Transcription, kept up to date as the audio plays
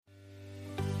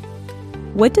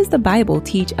What does the Bible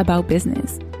teach about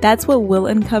business? That's what we'll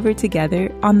uncover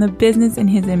together on the Business in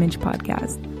His Image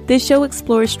podcast. This show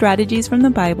explores strategies from the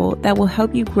Bible that will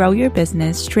help you grow your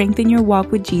business, strengthen your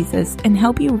walk with Jesus, and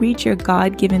help you reach your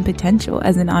God-given potential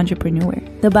as an entrepreneur.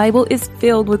 The Bible is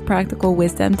filled with practical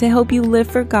wisdom to help you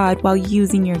live for God while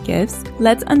using your gifts.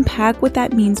 Let's unpack what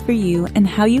that means for you and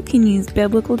how you can use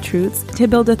biblical truths to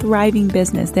build a thriving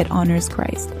business that honors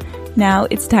Christ. Now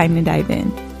it's time to dive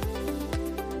in.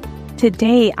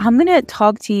 Today, I'm going to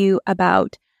talk to you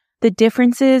about the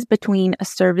differences between a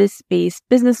service-based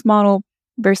business model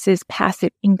versus passive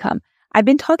income. I've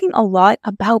been talking a lot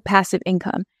about passive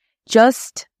income.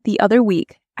 Just the other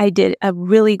week, I did a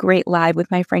really great live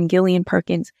with my friend Gillian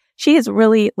Perkins. She is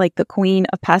really like the queen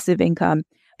of passive income,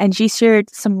 and she shared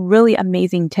some really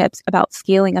amazing tips about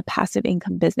scaling a passive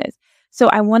income business. So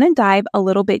I want to dive a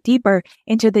little bit deeper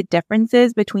into the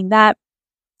differences between that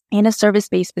and a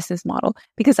service-based business model,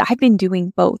 because I've been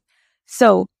doing both.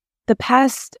 So the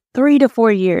past 3 to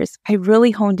 4 years, I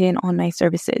really honed in on my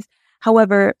services.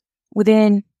 However,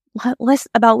 within less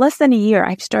than a year,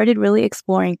 I've started really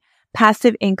exploring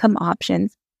passive income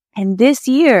options. And this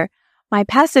year, my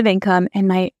passive income and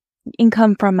my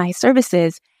income from my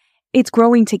services, it's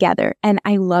growing together. And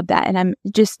I love that. And I'm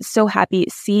just so happy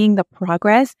seeing the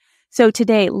progress. So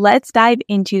today, let's dive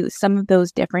into some of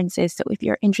those differences. So if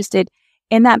you're interested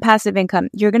in that passive income,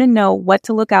 you're going to know what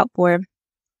to look out for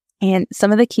and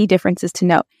some of the key differences to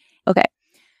know. Okay.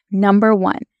 Number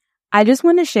one, I just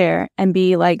want to share and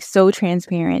be so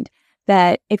transparent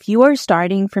that if you are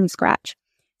starting from scratch,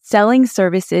 selling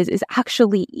services is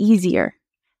actually easier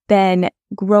than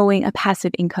growing a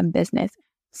passive income business.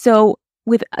 So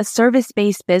with a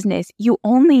service-based business, you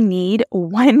only need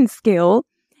one skill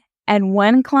and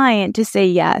one client to say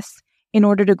yes in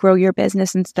order to grow your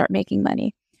business and start making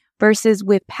money. Versus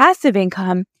with passive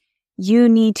income, you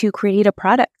need to create a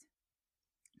product.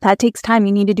 That takes time.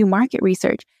 You need to do market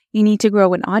research. You need to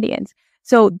grow an audience.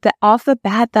 So off the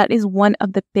bat, that is one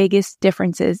of the biggest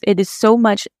differences. It is so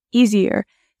much easier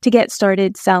to get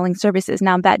started selling services.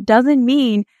 Now, that doesn't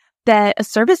mean that a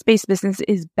service-based business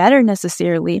is better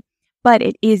necessarily, but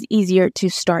it is easier to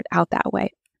start out that way.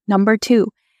 Number two,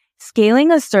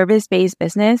 scaling a service-based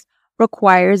business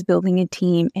requires building a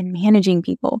team and managing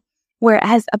people.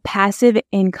 Whereas a passive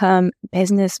income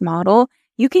business model,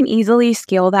 you can easily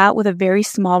scale that with a very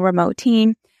small remote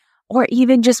team or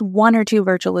even just 1 or 2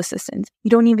 virtual assistants. You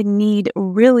don't even need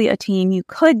really a team. You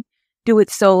could do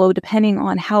it solo depending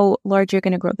on how large you're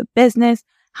going to grow the business,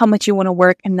 how much you want to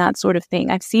work, and that sort of thing.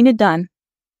 I've seen it done.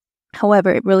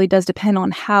 However, it really does depend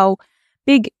on how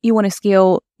big you want to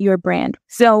scale your brand.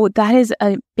 So that is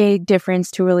a big difference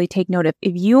to really take note of.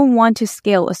 If you want to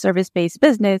scale a service-based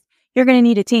business, you're going to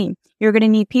need a team. You're going to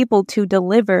need people to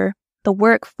deliver the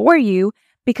work for you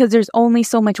because there's only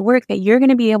so much work that you're going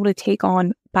to be able to take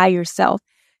on by yourself.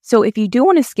 So if you do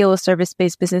want to scale a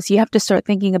service-based business, you have to start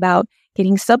thinking about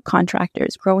getting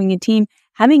subcontractors, growing a team,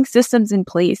 having systems in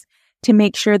place to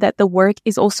make sure that the work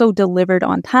is also delivered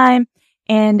on time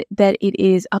and that it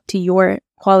is up to your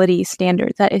quality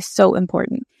standards. That is so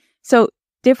important. So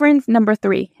difference number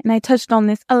 3, and I touched on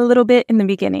this a little bit in the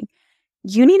beginning.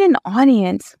 You need an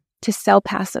audience to sell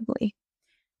passively.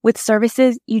 With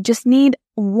services, you just need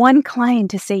one client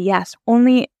to say yes,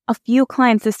 only a few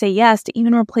clients to say yes to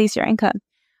even replace your income.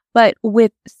 But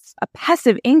with a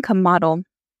passive income model,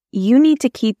 you need to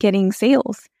keep getting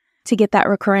sales to get that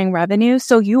recurring revenue.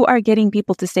 So you are getting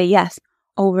people to say yes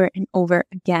over and over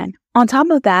again. On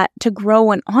top of that, to grow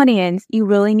an audience, you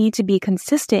really need to be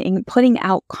consistent in putting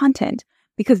out content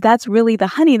because that's really the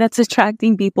honey that's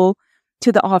attracting people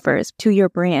to the offers, to your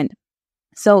brand.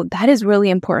 So that is really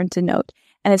important to note.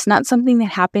 And it's not something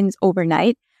that happens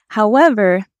overnight.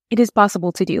 However, it is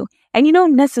possible to do. And you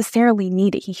don't necessarily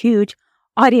need a huge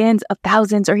audience of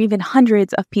thousands or even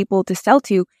hundreds of people to sell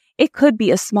to. It could be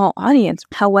a small audience.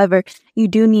 However, you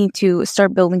do need to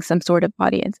start building some sort of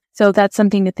audience. So that's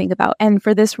something to think about. And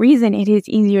for this reason, it is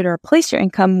easier to replace your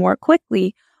income more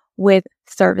quickly with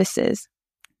services.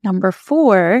 Number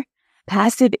 4,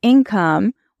 passive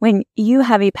income. When you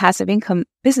have a passive income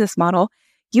business model,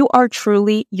 you are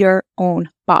truly your own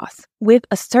boss. With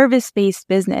a service-based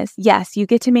business, yes, you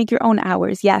get to make your own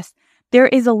hours. Yes, there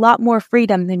is a lot more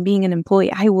freedom than being an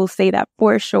employee. I will say that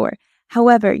for sure.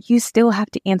 However, you still have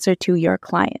to answer to your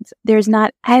clients. There's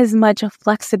not as much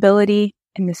flexibility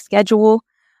in the schedule.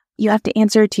 You have to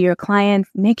answer to your clients,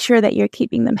 make sure that you're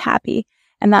keeping them happy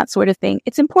and that sort of thing.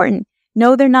 It's important.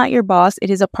 No, they're not your boss. It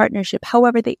is a partnership.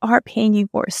 However, they are paying you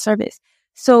for a service.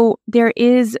 So there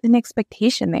is an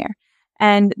expectation there.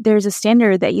 And there's a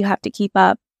standard that you have to keep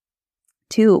up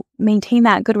to maintain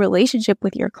that good relationship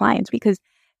with your clients because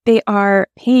they are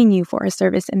paying you for a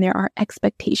service and there are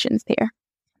expectations there.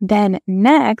 Then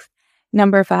next,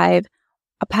 number 5,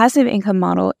 a passive income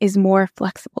model is more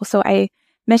flexible. So I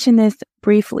mentioned this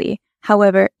briefly.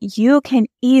 However, you can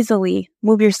easily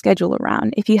move your schedule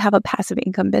around if you have a passive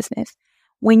income business.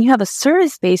 When you have a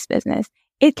service-based business,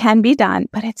 it can be done,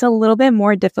 but it's a little bit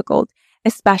more difficult,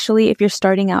 especially if you're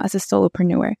starting out as a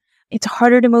solopreneur. It's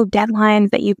harder to move deadlines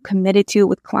that you've committed to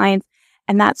with clients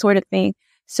and that sort of thing.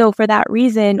 So for that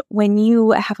reason, when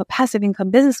you have a passive income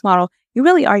business model, you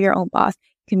really are your own boss.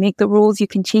 You can make the rules. You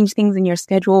can change things in your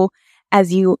schedule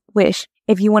as you wish.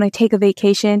 If you want to take a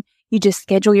vacation, you just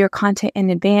schedule your content in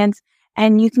advance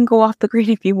and you can go off the grid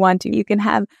if you want to. You can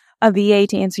have a VA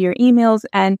to answer your emails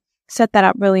and set that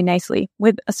up really nicely.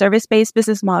 With a service-based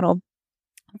business model,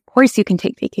 of course you can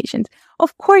take vacations.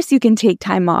 Of course you can take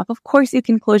time off. Of course you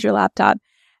can close your laptop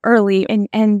early and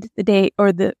end the day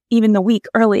or even the week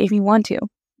early if you want to.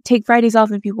 Take Fridays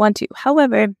off if you want to.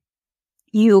 However,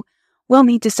 you will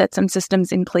need to set some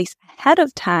systems in place ahead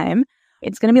of time.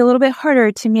 It's going to be a little bit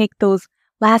harder to make those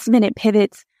last minute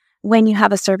pivots when you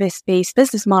have a service-based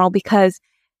business model because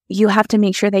you have to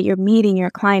make sure that you're meeting your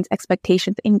clients'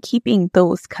 expectations and keeping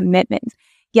those commitments.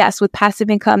 Yes, with passive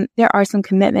income, there are some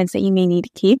commitments that you may need to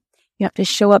keep. You have to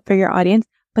show up for your audience,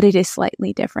 but it is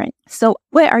slightly different. So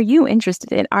what are you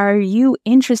interested in? Are you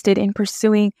interested in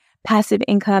pursuing passive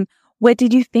income? What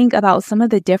did you think about some of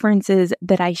the differences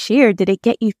that I shared? Did it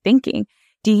get you thinking?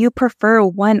 Do you prefer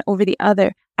one over the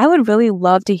other? I would really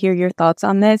love to hear your thoughts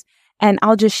on this, and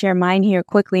I'll just share mine here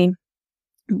quickly.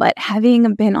 But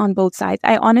having been on both sides,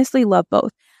 I honestly love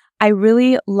both. I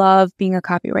really love being a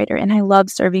copywriter and I love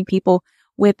serving people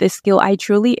with this skill. I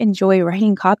truly enjoy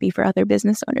writing copy for other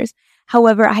business owners.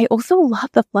 However, I also love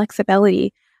the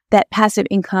flexibility that passive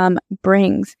income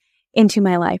brings into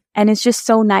my life. And it's just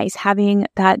so nice having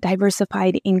that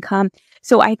diversified income.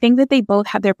 So I think that they both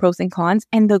have their pros and cons.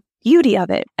 And the beauty of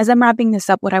it, as I'm wrapping this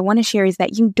up, what I want to share is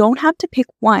that you don't have to pick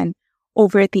one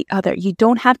over the other. You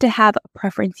don't have to have a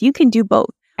preference. You can do both.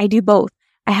 I do both.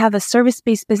 I have a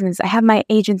service-based business. I have my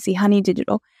agency, Honey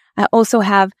Digital. I also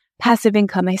have passive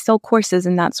income. I sell courses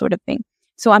and that sort of thing.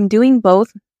 So I'm doing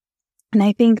both. And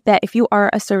I think that if you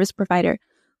are a service provider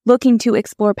looking to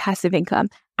explore passive income,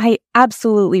 I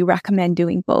absolutely recommend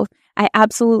doing both. I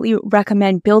absolutely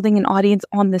recommend building an audience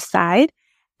on the side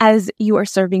as you are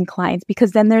serving clients,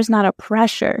 because then there's not a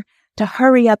pressure to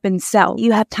hurry up and sell.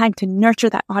 You have time to nurture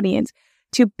that audience,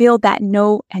 to build that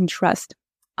know and trust.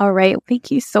 All right.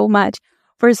 Thank you so much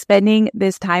for spending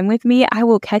this time with me. I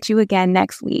will catch you again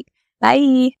next week.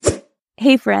 Bye.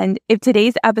 Hey friend, if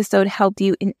today's episode helped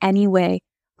you in any way,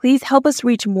 please help us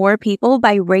reach more people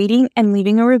by rating and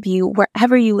leaving a review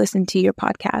wherever you listen to your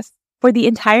podcast. For the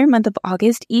entire month of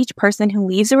August, each person who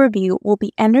leaves a review will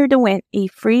be entered to win a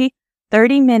free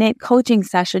 30-minute coaching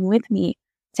session with me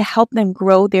to help them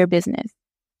grow their business.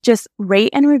 Just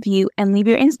rate and review and leave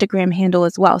your Instagram handle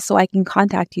as well so I can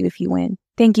contact you if you win.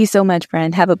 Thank you so much,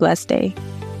 friend. Have a blessed day.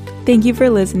 Thank you for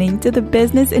listening to the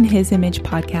Business in His Image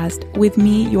podcast with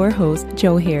me, your host,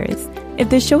 Jo Harris.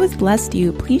 If this show has blessed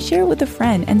you, please share it with a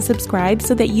friend and subscribe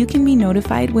so that you can be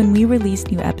notified when we release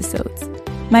new episodes.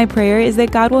 My prayer is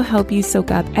that God will help you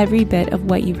soak up every bit of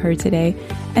what you've heard today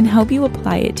and help you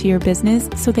apply it to your business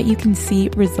so that you can see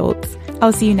results.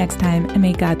 I'll see you next time, and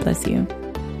may God bless you.